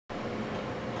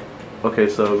Okay,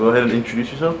 so go ahead and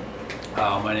introduce yourself.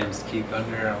 My name is Keith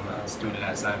Unger. I'm a student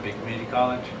at STEMAP Community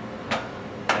College,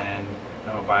 and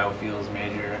I'm a biofuels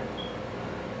major.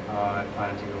 I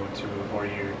plan to go to a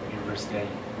 4-year university at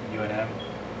UNM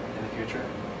in the future.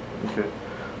 Okay,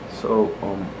 so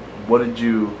what did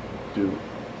you do?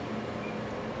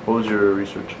 What was your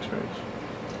research experience?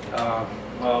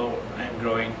 Well, I'm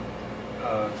growing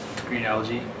green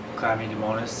algae,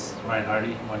 Chlamydomonas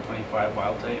reinhardti 125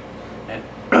 wild type, and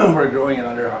we're growing it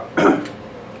under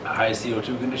high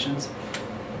CO2 conditions,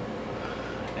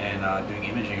 and doing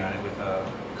imaging on it with a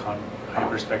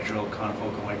hyperspectral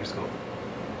confocal microscope.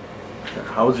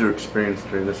 How was your experience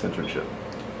during this internship?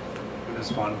 It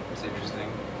was fun. It was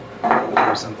interesting.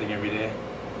 Learn something every day.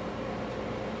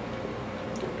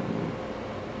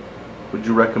 Would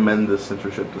you recommend this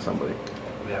internship to somebody?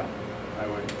 Yeah, I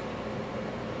would.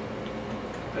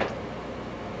 But,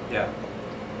 yeah.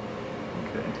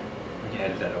 Okay. We can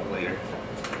edit that out later.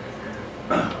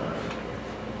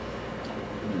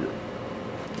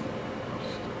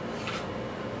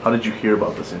 How did you hear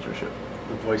about this internship?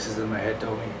 The voices in my head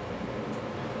told me.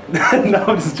 No,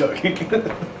 I'm just joking.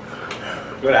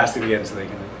 Go ask it again so they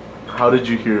can. How did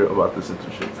you hear about this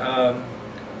internship?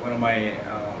 One of my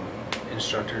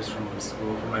instructors from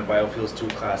school, from my Biofuels 2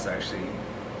 class, actually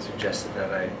suggested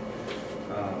that I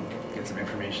get some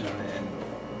information on it, and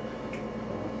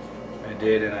I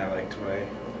did, and I liked what I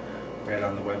read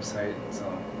on the website, so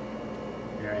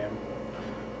here I am.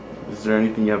 Is there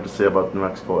anything you have to say about New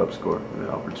Mexico EPSCoR and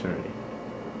the opportunity?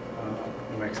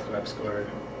 New Mexico EPSCoR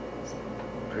is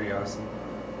pretty awesome.